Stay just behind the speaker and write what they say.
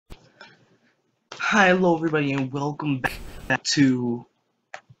Hello everybody and welcome to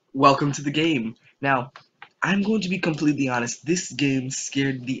the game. Now, I'm going to be completely honest, this game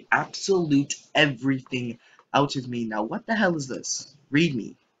scared the absolute everything out of me. Now, what the hell is this? Read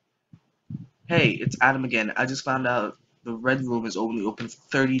me. Hey, it's Adam again. I just found out the red room is only open for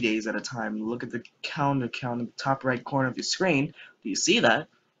 30 days at a time. Look at the counter count in the top right corner of your screen. Do you see that?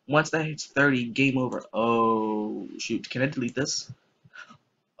 Once that hits 30, game over. Oh, shoot. Can I delete this?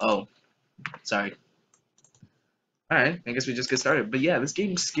 Oh, sorry. Alright, I guess we just get started. But yeah, this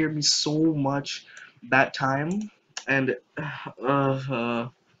game scared me so much that time. And,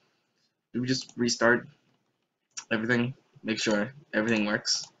 do we just restart everything? Make sure everything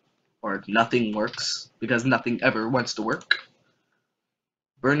works? Or nothing works? Because nothing ever wants to work.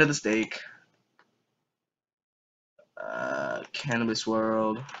 Burn to the stake. Cannabis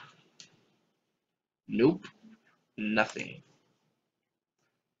World. Nope. Nothing.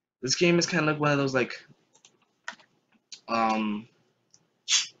 This game is kind of like one of those, like, um,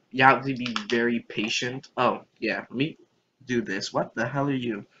 you have to be very patient. Oh, yeah, let me do this. What the hell are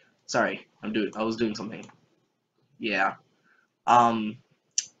you? Sorry, I was doing something. Yeah. Um,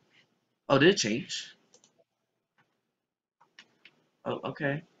 oh, did it change? Oh,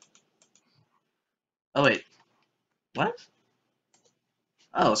 okay. Oh, wait. What?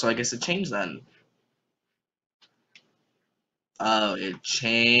 Oh, so I guess it changed then. Oh, it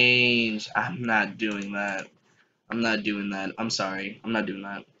changed. I'm not doing that. I'm not doing that. I'm sorry. I'm not doing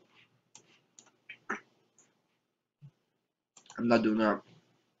that. I'm not doing that.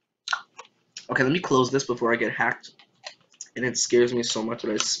 Okay, let me close this before I get hacked. And it scares me so much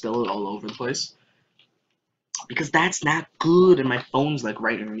that I spill it all over the place. Because that's not good, and my phone's like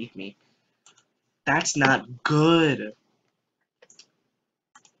right underneath me. That's not good.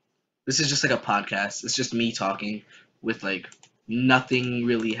 This is just like a podcast. It's just me talking with like nothing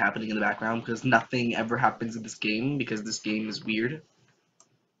really happening in the background because nothing ever happens in this game because this game is weird.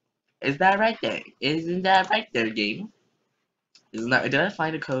 Is that right there? Isn't that right there, game? Isn't that? Did I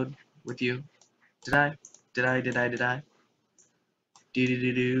find a code with you? Did I? Did I? Did I? Did I? Do do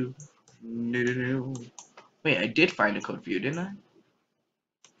do do. Do do do. Wait, I did find a code for you, didn't I?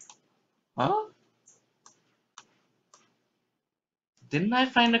 Huh? Didn't I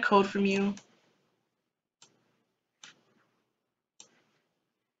find a code from you?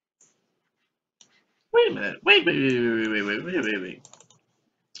 Wait a minute. Wait.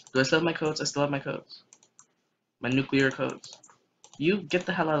 Do I still have my codes? I still have my codes. My nuclear codes. You get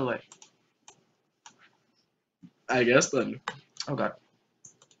the hell out of the way. I guess then. Oh god.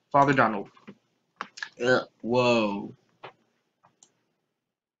 Father Donald. Ugh. Whoa.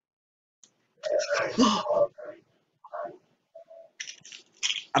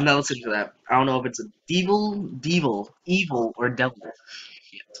 I'm not listening to that. I don't know if it's a evil, or devil.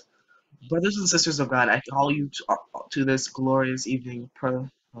 Shit. Brothers and sisters of God, I call you to this glorious evening.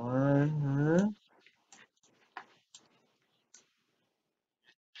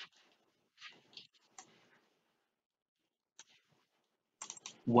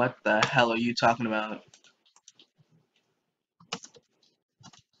 What the hell are you talking about?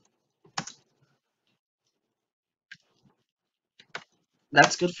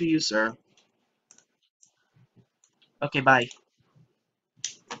 That's good for you, sir. Okay, bye.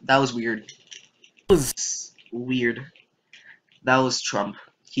 That was weird. That was weird. That was Trump.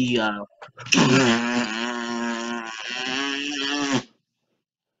 He, I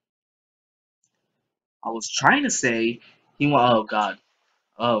was trying to say, oh god.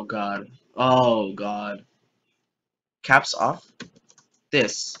 Oh god. Oh god. Caps off.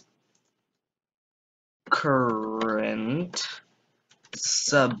 This current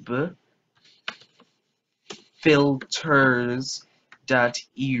sub filters that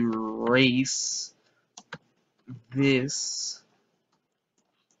erase this.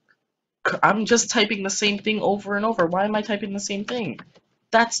 I'm just typing the same thing over and over. Why am I typing the same thing?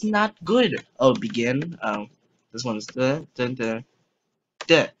 That's not good. Oh, begin. Oh, this one's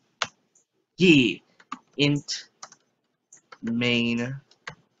yeah. Int main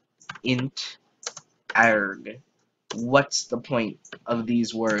int arg. What's the point of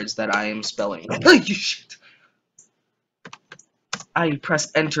these words that I am spelling? Oh, shit. I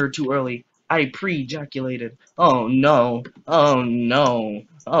pressed enter too early. I pre-ejaculated. Oh no. Oh no.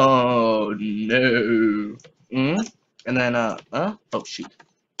 Oh no. And then, oh shoot.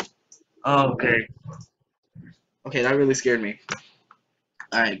 Oh, okay. Okay, that really scared me.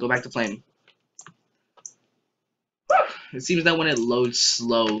 Alright, go back to playing. It seems that when it loads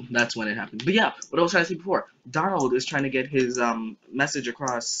slow, that's when it happens. But yeah, what I was trying to say before, Donald is trying to get his, message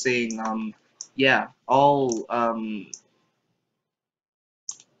across saying, yeah, all,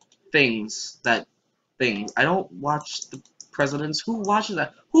 things that things. I don't watch the presidents. Who watches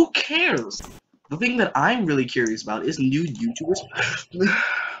that? Who cares? The thing that I'm really curious about is new YouTubers.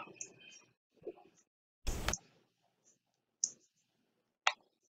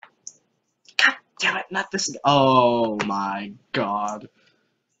 God damn it, not this. Oh my god.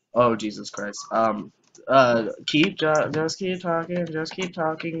 Oh Jesus Christ. Just keep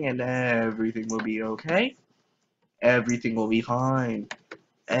talking, and everything will be okay. Everything will be fine.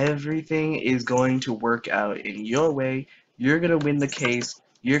 Everything is going to work out in your way. You're gonna win the case.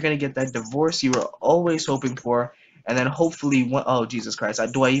 You're gonna get that divorce you were always hoping for, and then hopefully one. Oh Jesus Christ!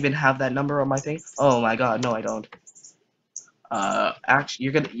 Do I even have that number on my thing? Oh my God, no, I don't. Actually,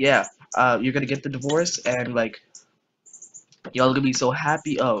 you're gonna get the divorce, and like y'all gonna be so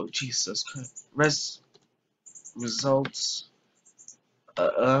happy. Oh Jesus Christ! Results.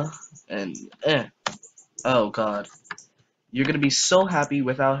 Uh and oh God. You're gonna be so happy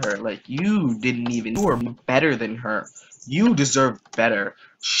without her. Like, you didn't even. You were better than her. You deserve better.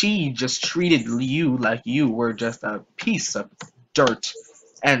 She just treated you like you were just a piece of dirt.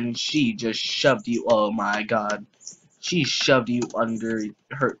 And she just shoved you. Oh my god. She shoved you under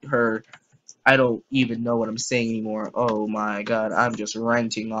her. I don't even know what I'm saying anymore. Oh my god. I'm just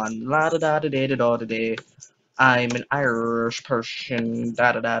ranting on la da da da da da da da da. I'm an Irish person,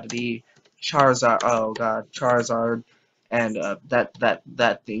 da da da da dee. Charizard, oh god, Charizard, and that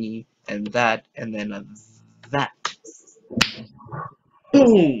thingy, and then that.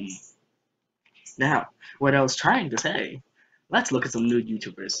 Boom! Now, what I was trying to say, let's look at some nude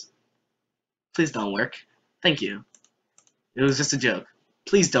YouTubers. Please don't work. Thank you. It was just a joke.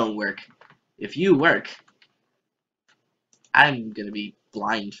 Please don't work. If you work, I'm gonna be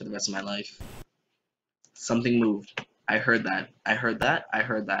blind for the rest of my life. Something moved. I heard that. I heard that. I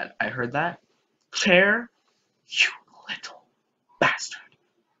heard that. I heard that. Chair, you little bastard.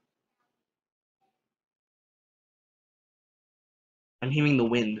 I'm hearing the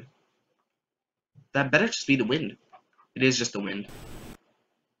wind. That better just be the wind. It is just the wind.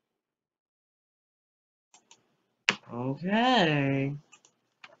 Okay.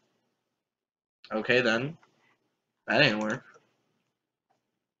 Okay then. That didn't work.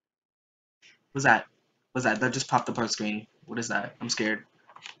 What's that? What's that? That just popped up on screen. What is that? I'm scared.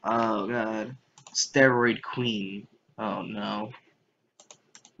 Oh god. Steroid Queen. Oh no.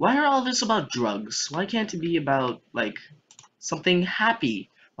 Why are all this about drugs? Why can't it be about, like, something happy?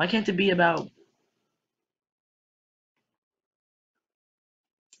 Why can't it be about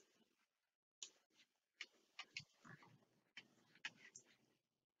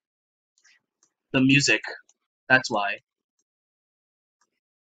the music? That's why.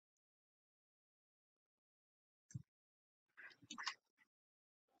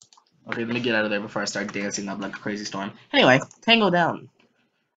 Okay, let me get out of there before I start dancing up like a crazy storm. Anyway, Tango down.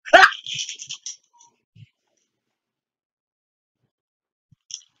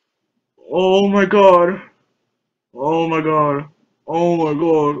 Oh my god. Oh my god. Oh my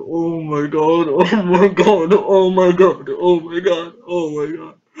god. Oh my god. Oh my god. Oh my god. Oh my god. Oh my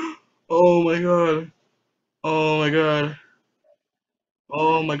god. Oh my god. Oh my god.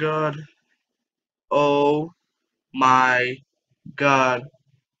 Oh my god. Oh my god.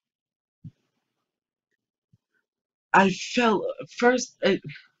 I fell first.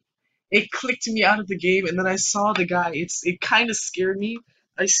 It clicked me out of the game, and then I saw the guy. It kind of scared me.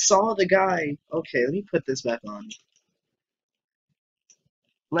 I saw the guy. Okay, let me put this back on.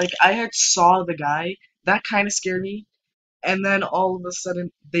 Like, I had saw the guy. That kind of scared me. And then all of a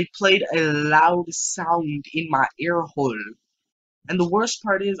sudden, they played a loud sound in my ear hole. And the worst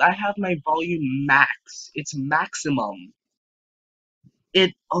part is, I have my volume max. It's maximum.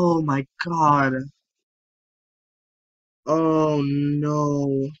 Oh my god. Oh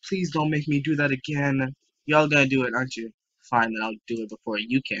no. Please don't make me do that again. Y'all gonna do it, aren't you? Fine, then I'll do it before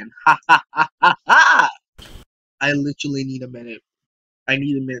you can. Ha ha ha ha ha! I literally need a minute. I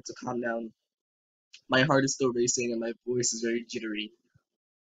need a minute to calm down. My heart is still racing and my voice is very jittery.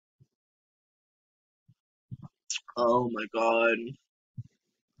 Oh my god.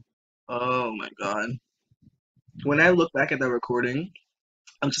 Oh my god. When I look back at that recording,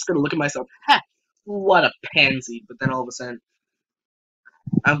 I'm just gonna look at myself. Ha! What a pansy! But then all of a sudden,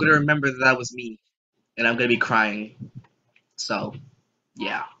 I'm gonna remember that that was me, and I'm gonna be crying. So,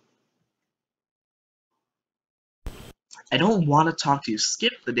 yeah. I don't want to talk to you.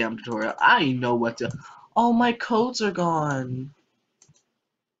 Skip the damn tutorial. I know what to. All my codes are gone.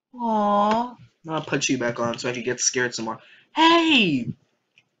 Aww. I'll put you back on so I can get scared some more. Hey!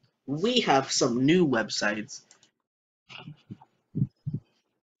 We have some new websites.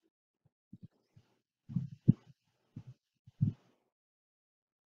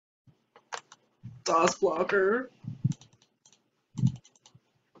 DOS blocker.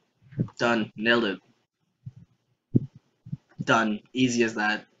 Done. Nailed it. Done. Easy as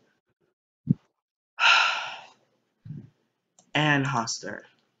that. And Hoster.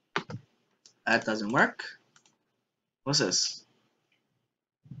 That doesn't work. What's this?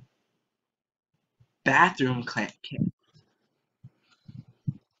 Bathroom clamp.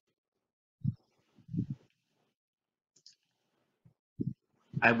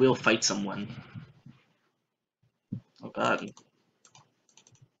 I will fight someone. Oh god.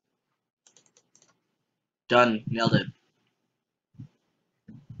 Done. Nailed it.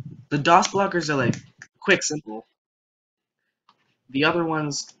 The DOS blockers are like quick, simple. The other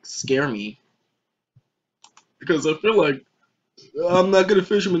ones scare me because I feel like I'm not gonna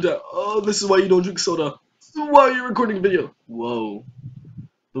finish them and die. Oh, this is why you don't drink soda. This is why you're recording a video. Whoa.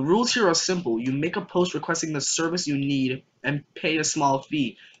 The rules here are simple. You make a post requesting the service you need and pay a small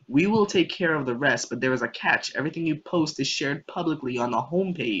fee. We will take care of the rest, but there is a catch. Everything you post is shared publicly on the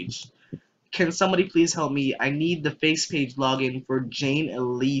homepage. Can somebody please help me? I need the face page login for Jane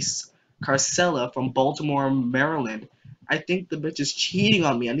Elise Carcella from Baltimore, Maryland. I think the bitch is cheating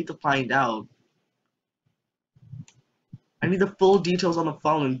on me. I need to find out. I need the full details on the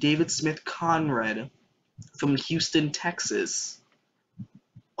following. David Smith Conrad from Houston, Texas.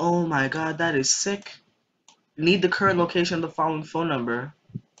 Oh my god, that is sick. Need the current location of the following phone number.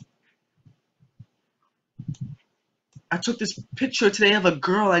 I took this picture today of a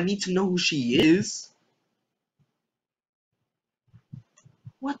girl. I need to know who she is.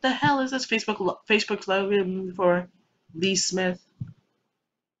 What the hell is this? Facebook login for Lee Smith.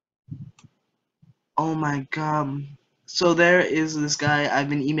 Oh my god. So there is this guy I've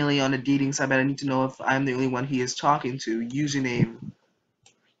been emailing on a dating site, but I need to know if I'm the only one he is talking to. Username.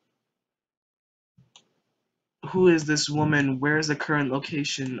 Who is this woman? Where is the current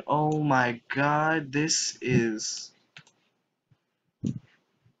location? Oh my god, this is...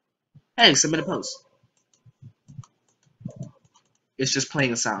 Hey, submit a post. It's just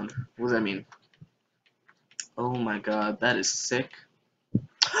playing a sound. What does that mean? Oh my god, that is sick.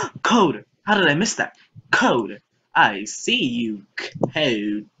 Code! How did I miss that? Code! I see you,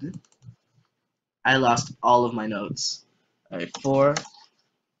 code. I lost all of my notes. Alright,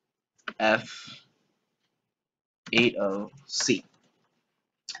 4F80C.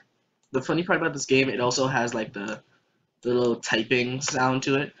 The funny part about this game, it also has like the little typing sound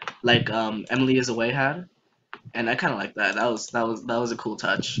to it, like Emily is Away had, and I kind of like that. That was a cool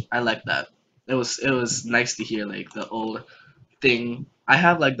touch. I like that. It was nice to hear like the old thing. I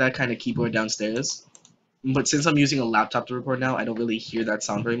have like that kind of keyboard downstairs, but since I'm using a laptop to record now, I don't really hear that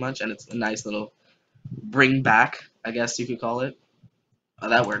sound very much, and it's a nice little bring back, I guess you could call it. Oh,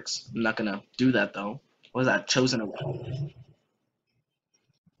 that works. I'm not gonna do that though. What is that? Chosen away.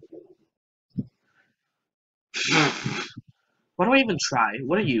 What do I even try?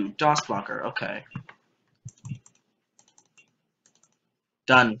 What are you? DOS blocker. Okay.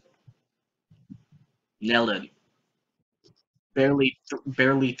 Done. Nailed it. Barely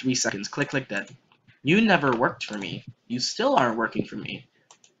 3 seconds. Click that. You never worked for me. You still aren't working for me.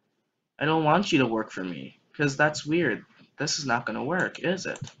 I don't want you to work for me, because that's weird. This is not gonna work, is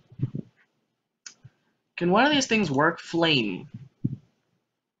it? Can one of these things work? Flame.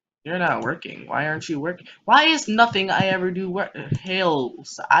 You're not working. Why aren't you working? Why is nothing I ever do work? Hell,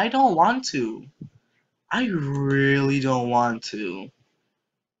 I don't want to. I really don't want to.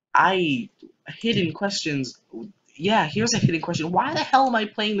 Hidden questions. Yeah, here's a hidden question. Why the hell am I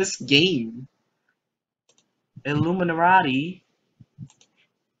playing this game? Illuminati.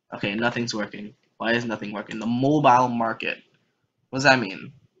 Okay, nothing's working. Why is nothing working? The mobile market. What does that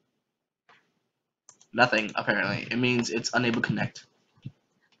mean? Nothing, apparently. It means it's unable to connect.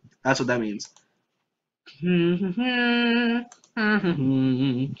 That's what that means.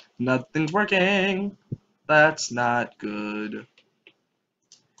 Nothing's working. That's not good.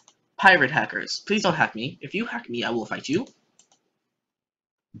 Pirate hackers. Please don't hack me. If you hack me, I will fight you.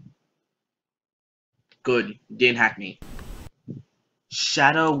 Good. Didn't hack me.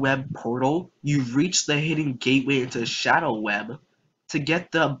 Shadow Web Portal. You've reached the hidden gateway into Shadow Web. To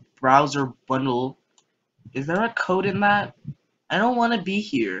get the browser bundle, is there a code in that? I don't want to be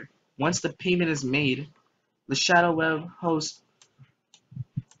here. Once the payment is made, the Shadow Web host...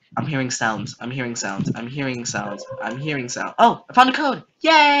 I'm hearing sounds. I'm hearing sounds. I'm hearing sounds. I'm hearing sound. Oh, I found a code!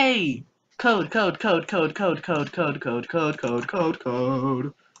 Yay! Code. Code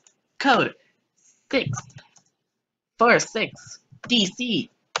 646 DC.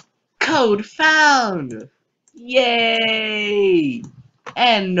 Code found! Yay!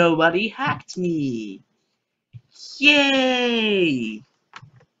 And nobody hacked me. Yay!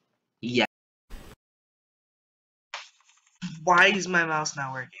 Yeah. Why is my mouse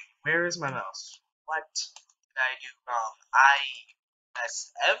not working? Where is my mouse? What did I do wrong? I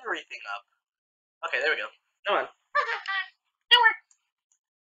messed everything up. Okay, there we go. Come on.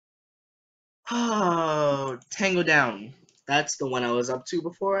 Oh, Tango Down. That's the one I was up to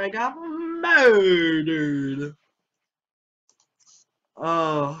before I got murdered.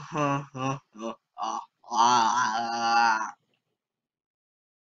 Oh,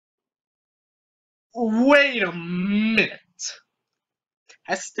 Wait a minute.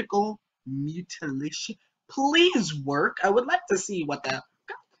 Testicle mutilation. Please work. I would like to see what that.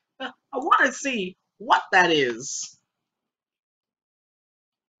 I want to see what that is.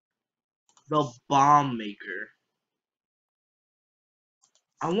 The bomb maker.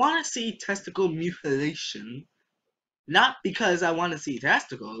 I want to see testicle mutilation. Not because I want to see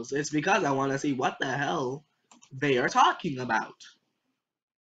testicles. It's because I want to see what the hell they are talking about.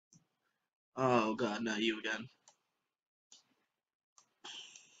 Oh god, not you again.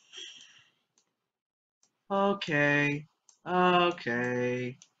 Okay.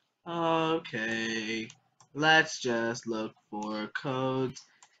 Okay. Okay. Let's just look for codes.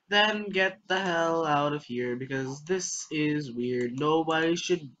 Then get the hell out of here because this is weird. Nobody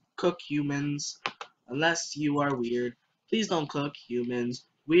should cook humans unless you are weird. Please don't cook humans.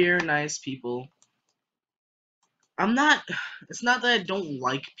 We're nice people. I'm not. It's not that I don't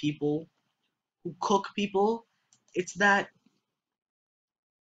like people who cook people. It's that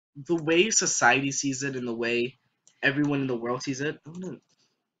the way society sees it and the way everyone in the world sees it,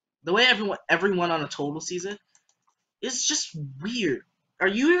 the way everyone on a total sees it, is just weird. Are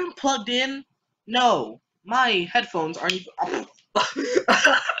you even plugged in? No, my headphones aren't even.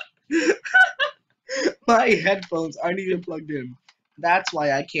 My headphones aren't even plugged in. That's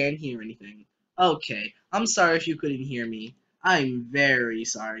why I can't hear anything. Okay, I'm sorry if you couldn't hear me. I'm very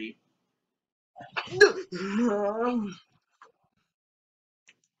sorry.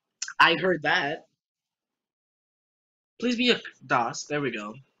 I heard that. Please be a DOS. There we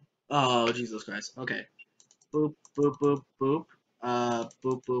go. Oh, Jesus Christ. Okay. Boop, boop, boop, boop.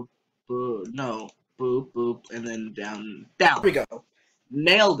 Boop, boop, boop. No. Boop, boop, and then down. Down. There we go.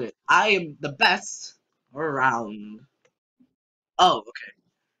 Nailed it. I am the best around. Oh, okay.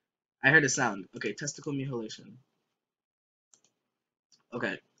 I heard a sound. Okay, testicle mutilation.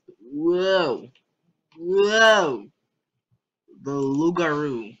 Okay. Whoa. Whoa. The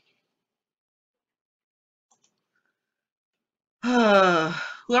Lugaroo.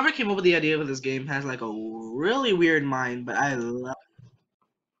 Whoever came up with the idea for this game has like a really weird mind, but I love.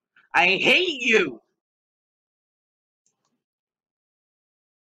 I hate you.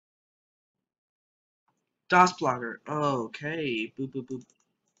 DOS blocker. Okay. Boop boop boop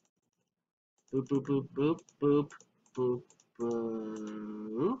boop boop boop boop boop boop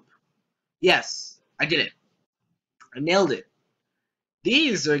boop. Yes, I did it. I nailed it.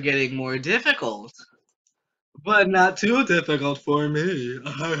 These are getting more difficult, but not too difficult for me.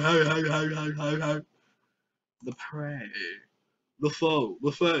 The prey, the foe,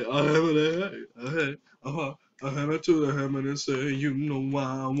 the fay. I have it. I have it to the hammer and say, you know why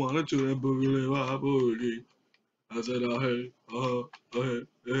I wanna do that boogie, why boogie. I said,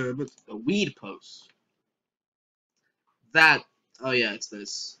 the weed post. That. Oh yeah, it's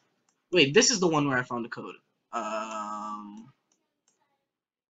this. Wait, this is the one where I found the code. Um.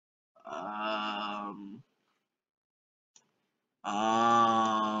 Um.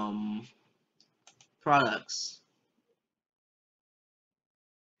 Um. Products.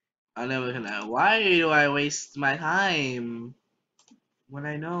 I never can. Why do I waste my time when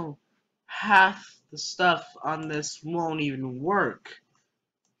I know half the stuff on this won't even work?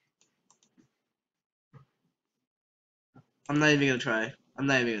 I'm not even gonna try. I'm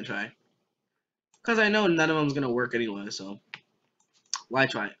not even gonna try. Because I know none of them's gonna work anyway, so why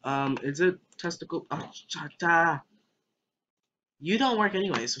try? Is it testicle? Oh, you don't work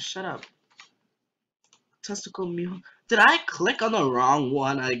anyway, so shut up. Testicle mule. Did I click on the wrong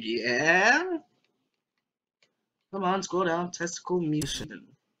one again? Come on, scroll down. Testicle mutation.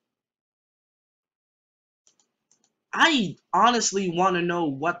 I honestly want to know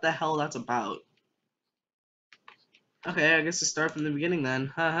what the hell that's about. Okay, I guess to start from the beginning then.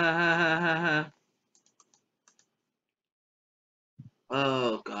 Ha ha ha ha ha ha.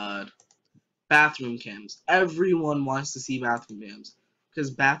 Oh god. Bathroom cams. Everyone wants to see bathroom cams.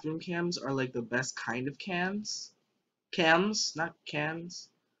 Because bathroom cams are like the best kind of cams. Cams, not cans.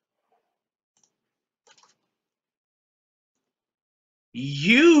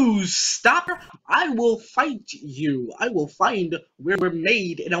 You stop! I will fight you. I will find where we're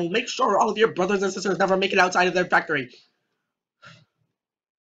made, and I will make sure all of your brothers and sisters never make it outside of their factory.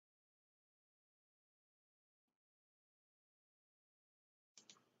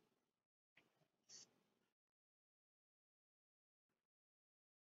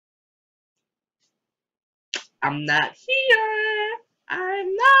 I'm not here.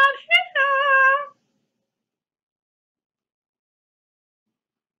 I'm not here.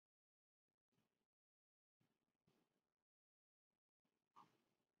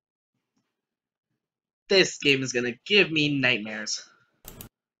 This game is gonna give me nightmares.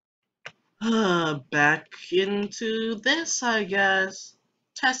 Back into this, I guess.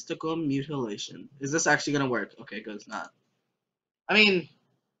 Testicle mutilation. Is this actually gonna work? Okay, good, it's not. I mean,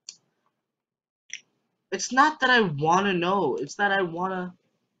 it's not that I wanna know, it's that I wanna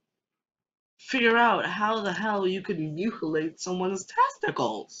figure out how the hell you could mutilate someone's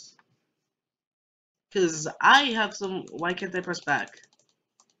testicles. Because I have some. Why can't I press back?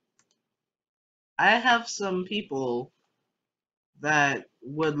 I have some people that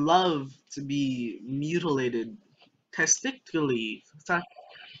would love to be mutilated testicularly.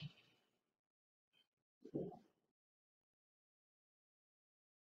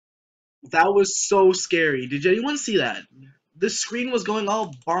 That was so scary. Did anyone see that? The screen was going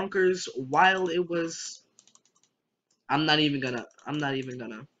all bonkers while it was. I'm not even gonna. I'm not even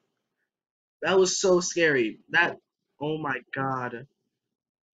gonna. That was so scary. That. Oh my god.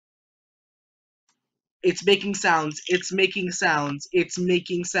 It's making sounds. It's making sounds. It's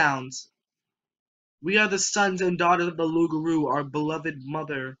making sounds. We are the sons and daughters of the Lugaroo, our beloved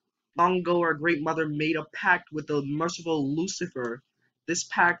mother. Long ago, our great mother made a pact with the merciful Lucifer. This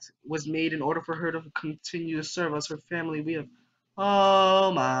pact was made in order for her to continue to serve us, her family. We have.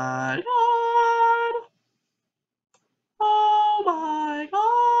 Oh my god! Oh my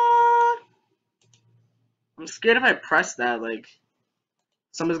god! I'm scared if I press that, like,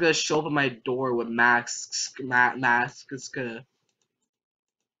 someone's gonna show up at my door with masks, and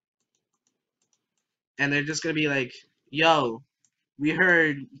they're just gonna be like, yo, we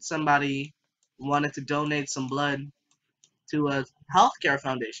heard somebody wanted to donate some blood to a healthcare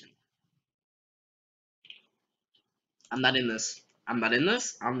foundation. I'm not in this. I'm not in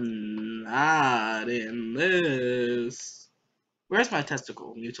this. I'm not in this. Where's my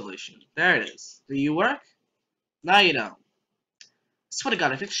testicle mutilation? There it is. Do you work? No, you don't. Swear to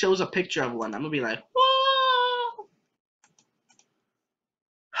God, if it shows a picture of one, I'm gonna be like, whoa!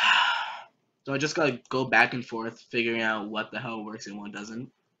 So I just gotta go back and forth figuring out what the hell works and what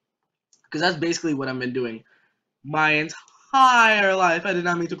doesn't. Because that's basically what I've been doing my entire life. I did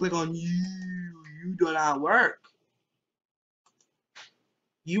not mean to click on you. You do not work.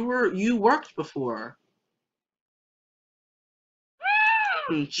 You worked before.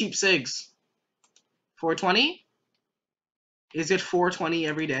 Cheap cigs. 420? Is it 420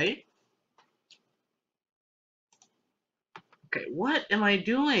 every day? Okay, what am I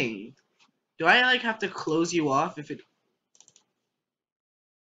doing? Do I like have to close you off if it?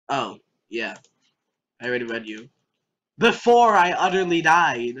 Oh, yeah. I already read you. Before I utterly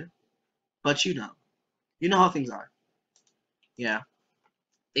died. But you know. You know how things are. Yeah.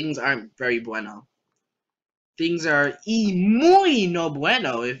 Things aren't very bueno. Things are y muy no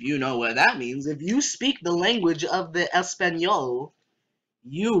bueno, if you know what that means. If you speak the language of the Espanol,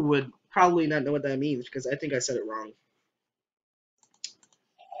 you would probably not know what that means because I think I said it wrong.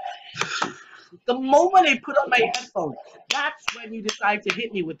 The moment I put on my headphones, that's when you decide to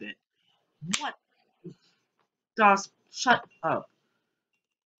hit me with it. What? Doss, shut up.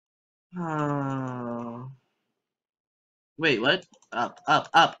 Wait, what? Up.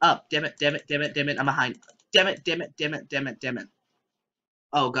 Damn it, I'm behind. Damn it.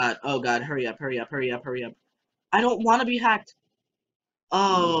 Oh god, hurry up. I don't want to be hacked.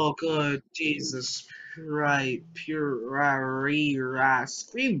 Oh, good Jesus Christ, pure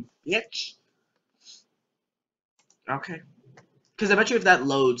scream, bitch. Okay. Because I bet you if that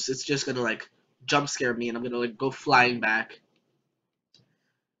loads, it's just gonna, like, jump scare me and I'm gonna, like, go flying back.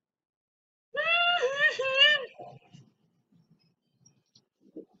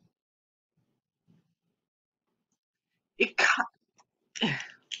 It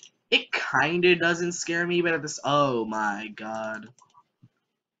it kinda doesn't scare me, but at this, oh my god.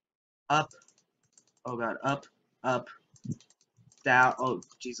 Up, oh god, up, down, oh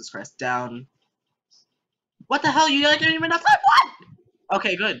Jesus Christ, down. What the hell, you like don't even have time, what?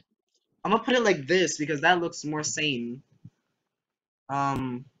 Okay, good. I'm gonna put it like this because that looks more sane.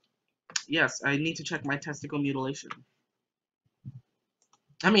 Um, yes, I need to check my testicle mutilation.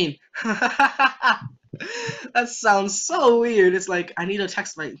 I mean, that sounds so weird. It's like I need to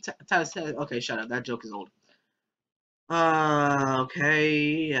text my okay, shut up. That joke is old.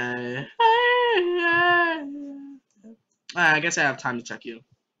 Okay. I guess I have time to check you.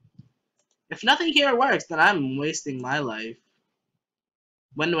 If nothing here works, then I'm wasting my life.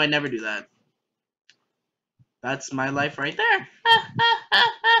 When do I never do that? That's my life right there.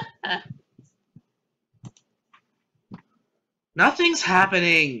 Nothing's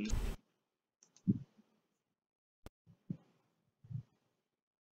happening.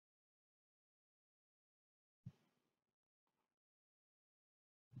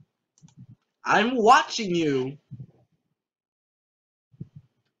 I'm watching you.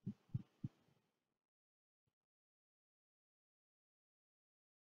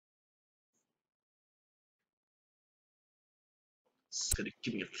 It's gonna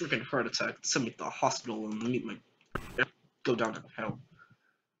give me a freaking heart attack. Send me to the hospital and meet my go down to hell.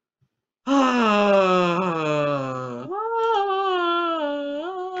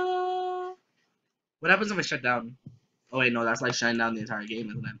 What happens if I shut down? Oh wait, no, that's like shutting down the entire game,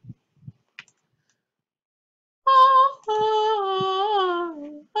 isn't it?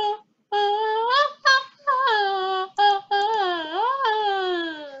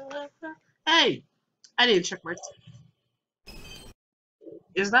 Hey, I need to check my.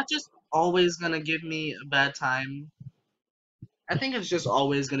 Is that just always gonna give me a bad time? I think it's just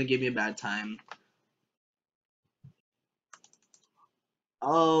always gonna give me a bad time.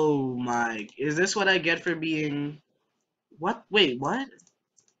 Oh my, is this what I get for being... What? Wait, what?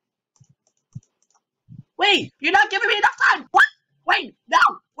 Wait, you're not giving me enough time! What? Wait, no!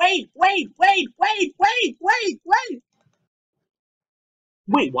 Wait! Wait,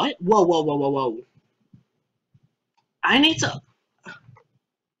 what? Whoa. I need to...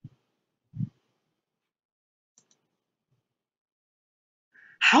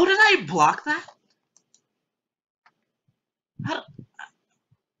 How did I block that? How...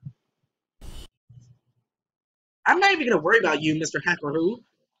 I'm not even gonna worry about you, Mr. Hacker Who.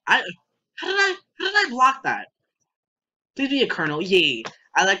 I... How did I block that? Please be a colonel. Yay.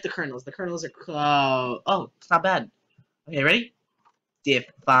 I like the colonels. The colonels are... oh, it's not bad. Okay, ready?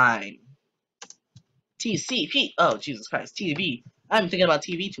 Define. TCP. Oh, Jesus Christ. TV. I'm thinking about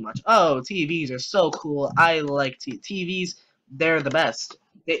TV too much. Oh, TVs are so cool. I like TVs. They're the best.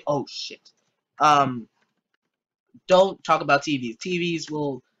 They. Oh shit. Um. Don't talk about TVs. TVs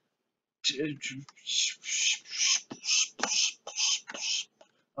will.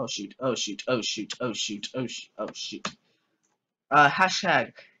 Oh shoot. Oh shoot. Oh shoot. Oh shoot. Oh shoot. Oh shoot.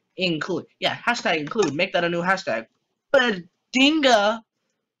 Hashtag include. Yeah. Hashtag include. Make that a new hashtag. But dinga.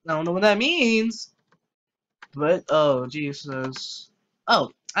 I don't know what that means. But, oh, Jesus.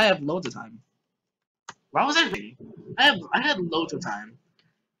 Oh, I have loads of time. Why was I thinking? I had loads of time.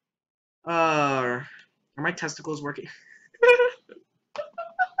 Are my testicles working?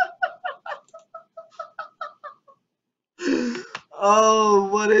 Oh,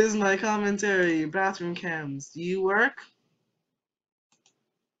 what is my commentary? Bathroom cams. Do you work?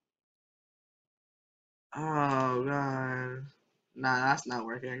 Oh, God. Nah, that's not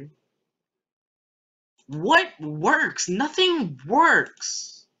working. What works? Nothing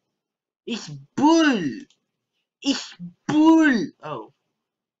works. Ich bull. Ich bull. Oh.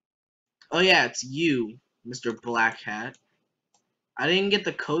 Oh, yeah, it's you, Mr. Black Hat. I didn't get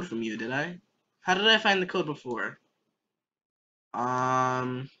the code from you, did I? How did I find the code before?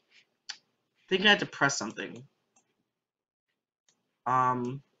 I think I had to press something. I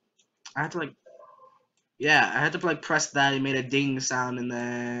had to like, yeah, I had to like press that. It made a ding sound, and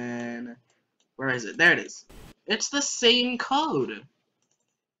then where is it? There it is. It's the same code.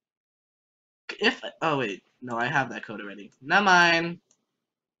 If oh wait, no, I have that code already. Never mind.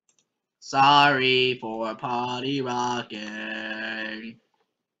 Sorry for party rocking.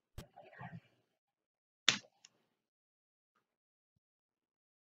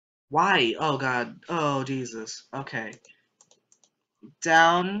 Why? Oh God. Oh Jesus. Okay.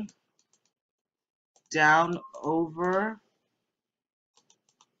 Down, down, over,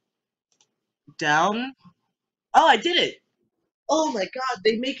 down. Oh, I did it! Oh my god,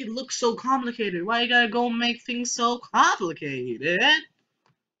 they make it look so complicated. Why you gotta go make things so complicated?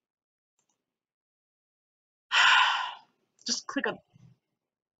 Just click on.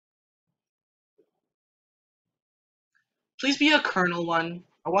 Please be a kernel one.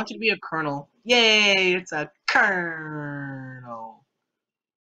 I want you to be a kernel. Yay, it's a kernel.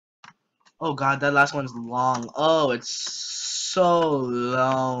 Oh god, that last one's long. Oh, it's so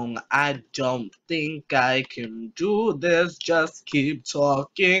long. I don't think I can do this. Just keep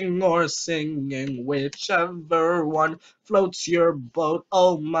talking or singing, whichever one floats your boat.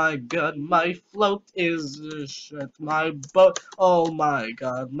 Oh my god, my float is shit. My boat. Oh my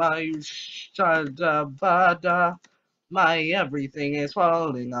god, my shadabada. My everything is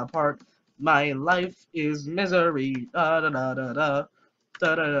falling apart. My life is misery. Da da da da da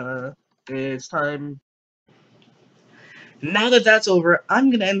da da da. It's time. Now that that's over, I'm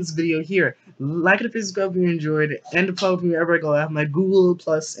gonna end this video here. Like it if you subscribe if you enjoyed, and follow me wherever I go. I have my Google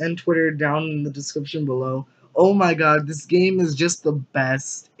Plus and Twitter down in the description below. Oh my god, this game is just the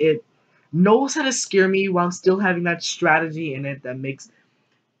best. It knows how to scare me while still having that strategy in it that makes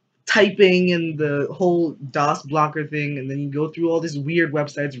typing and the whole DOS blocker thing, and then you go through all these weird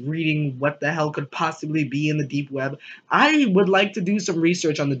websites reading what the hell could possibly be in the deep web. I would like to do some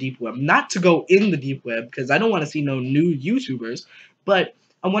research on the deep web, not to go in the deep web because I don't want to see no new YouTubers, but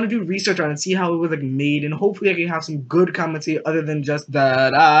I want to do research on it and see how it was like made, and hopefully I can have some good commentary other than just da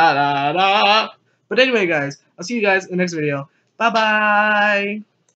da da da. But anyway, guys, I'll see you guys in the next video. Bye bye.